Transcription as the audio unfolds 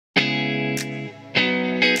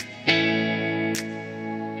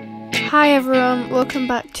Hi everyone, welcome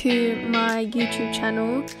back to my YouTube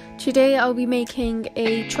channel. Today I'll be making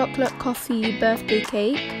a chocolate coffee birthday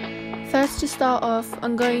cake. First, to start off,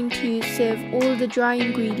 I'm going to sieve all the dry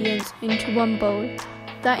ingredients into one bowl.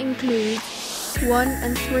 That includes 1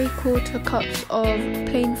 3/4 cups of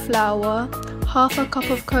plain flour, half a cup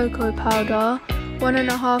of cocoa powder,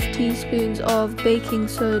 1.5 teaspoons of baking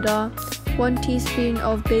soda, 1 teaspoon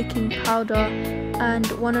of baking powder, and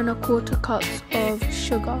 1 1/4 cups of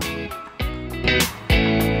sugar.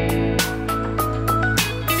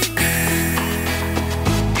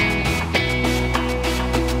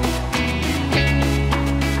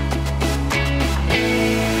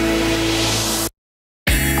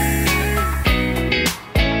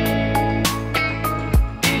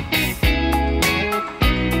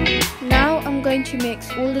 Now I'm going to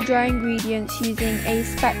mix all the dry ingredients using a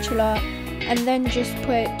spatula and then just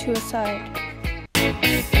put it to a side.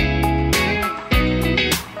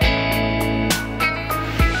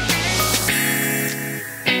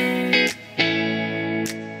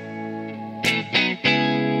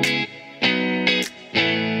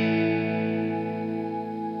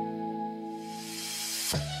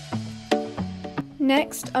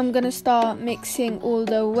 Next, I'm going to start mixing all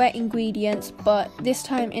the wet ingredients, but this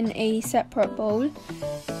time in a separate bowl.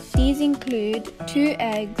 These include 2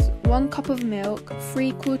 eggs, 1 cup of milk,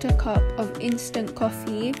 3/4 cup of instant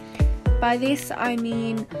coffee. By this I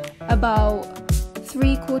mean about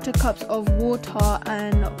 3/4 cups of water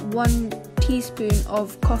and 1 teaspoon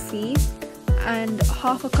of coffee, and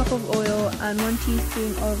half a cup of oil and 1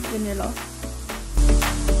 teaspoon of vanilla.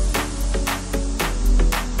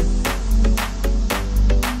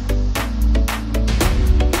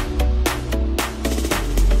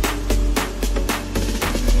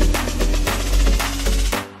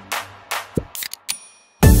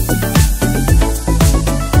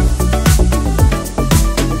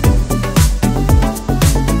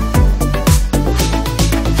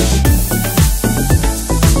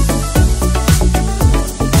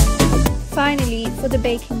 Finally, for the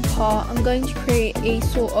baking part, I'm going to create a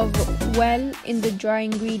sort of well in the dry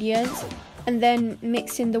ingredients and then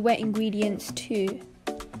mix in the wet ingredients too.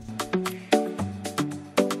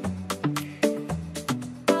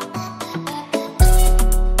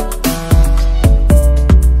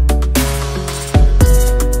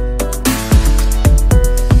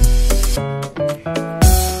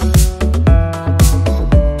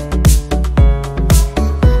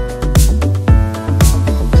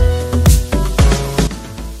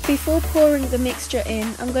 Before pouring the mixture in,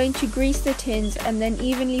 I'm going to grease the tins and then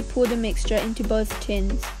evenly pour the mixture into both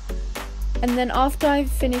tins. And then after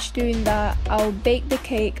I've finished doing that, I'll bake the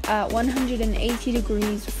cake at 180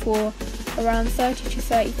 degrees for around 30 to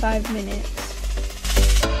 35 minutes.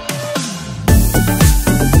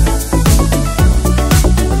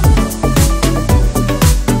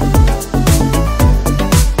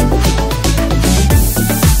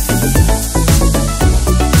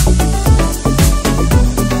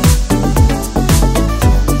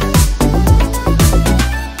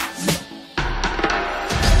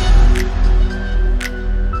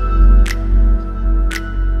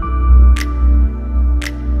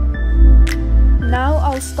 Now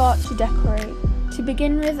I'll start to decorate. To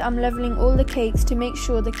begin with, I'm leveling all the cakes to make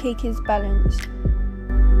sure the cake is balanced.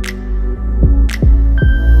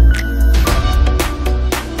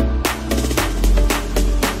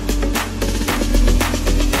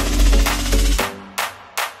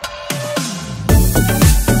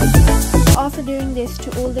 After doing this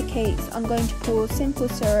to all the cakes, I'm going to pour simple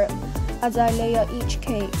syrup as I layer each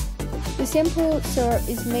cake. The simple syrup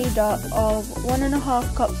is made up of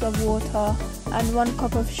 1.5 cups of water and 1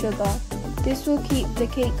 cup of sugar. This will keep the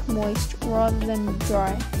cake moist rather than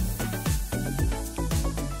dry.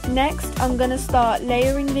 Next, I'm going to start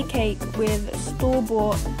layering the cake with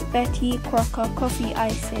store-bought Betty Crocker coffee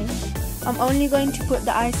icing. I'm only going to put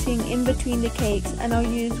the icing in between the cakes, and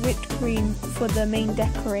I'll use whipped cream for the main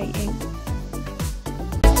decorating.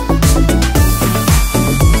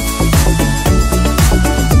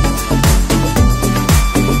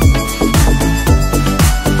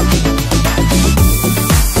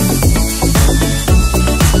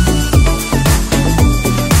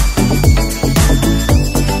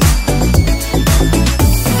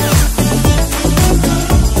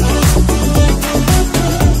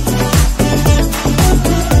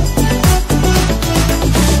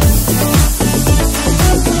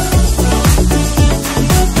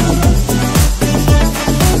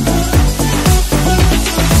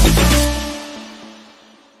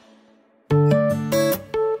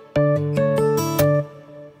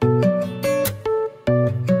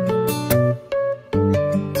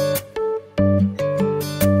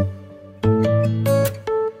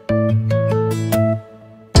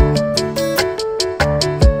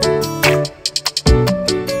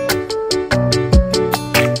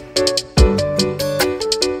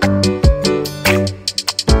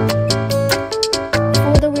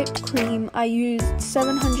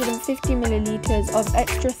 of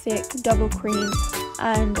extra thick double cream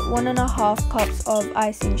and 1.5 cups of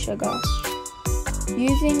icing sugar.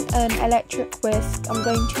 Using an electric whisk, I'm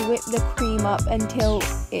going to whip the cream up until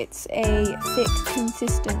it's a thick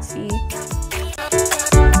consistency.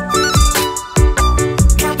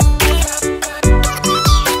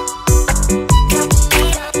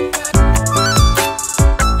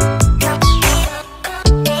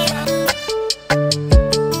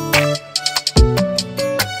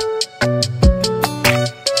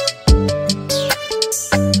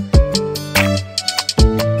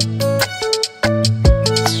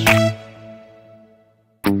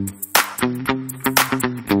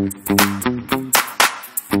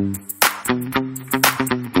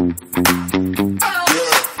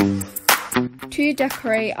 To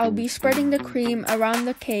decorate, I'll be spreading the cream around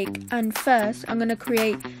the cake, and first I'm going to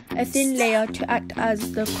create a thin layer to act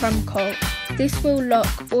as the crumb coat. This will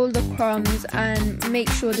lock all the crumbs and make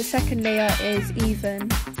sure the second layer is even.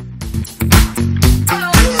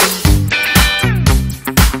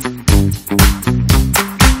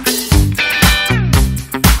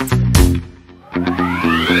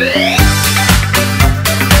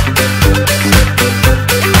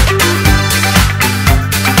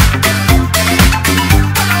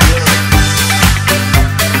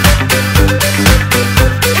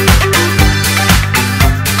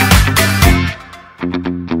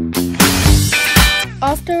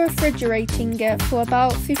 After refrigerating it for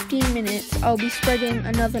about 15 minutes, I'll be spreading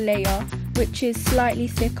another layer, which is slightly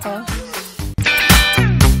thicker.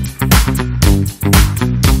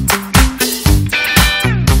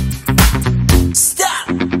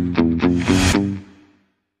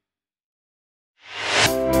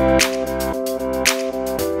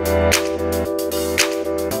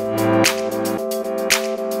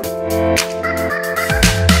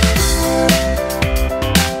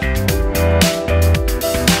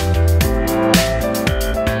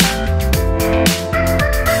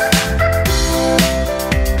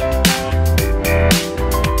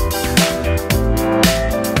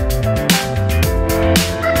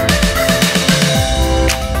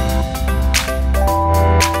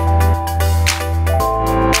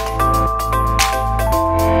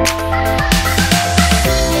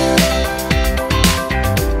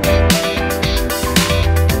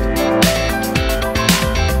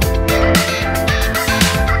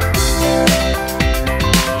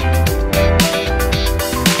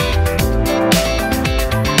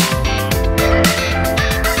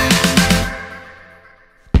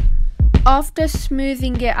 After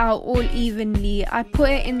smoothing it out all evenly, I put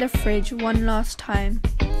it in the fridge one last time.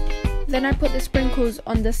 Then I put the sprinkles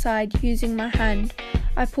on the side using my hand.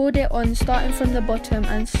 I poured it on starting from the bottom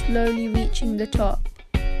and slowly reaching the top.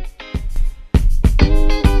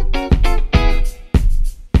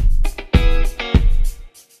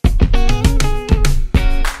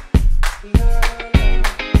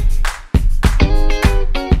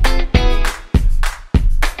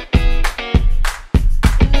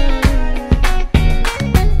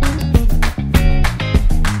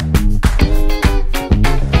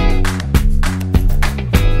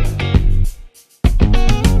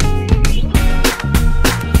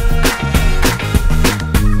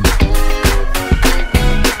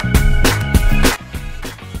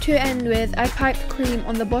 To end with, I piped cream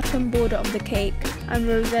on the bottom border of the cake and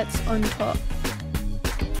rosettes on top.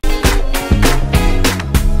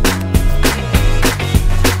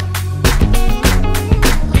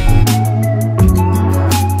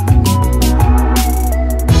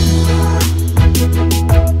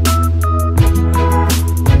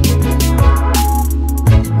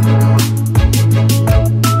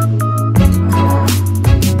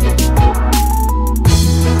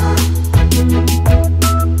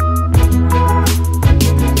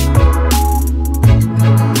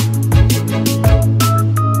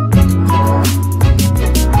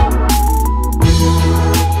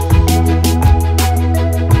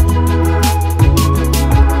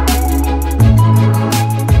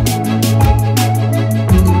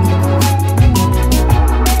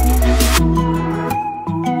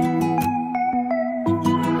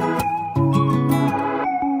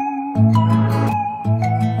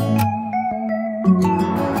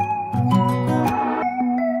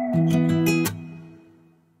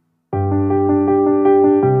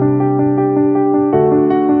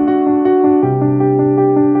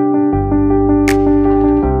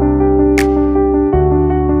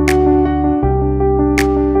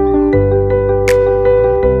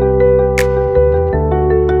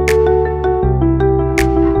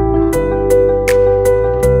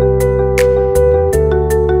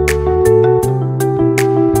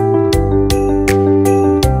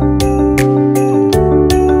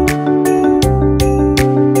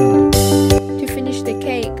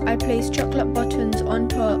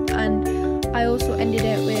 ended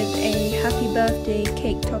it with a happy birthday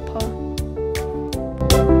cake topper.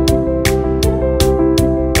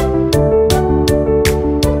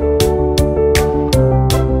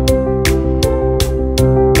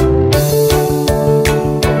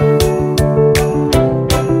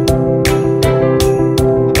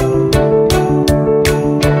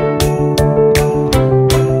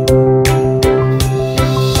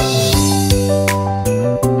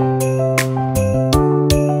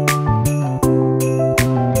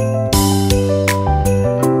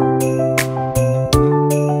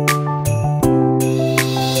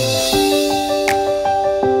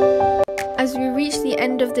 As we reach the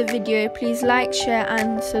end of the video, please like, share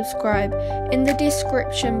and subscribe. In the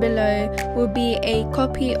description below will be a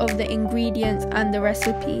copy of the ingredients and the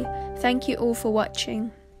recipe. Thank you all for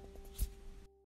watching.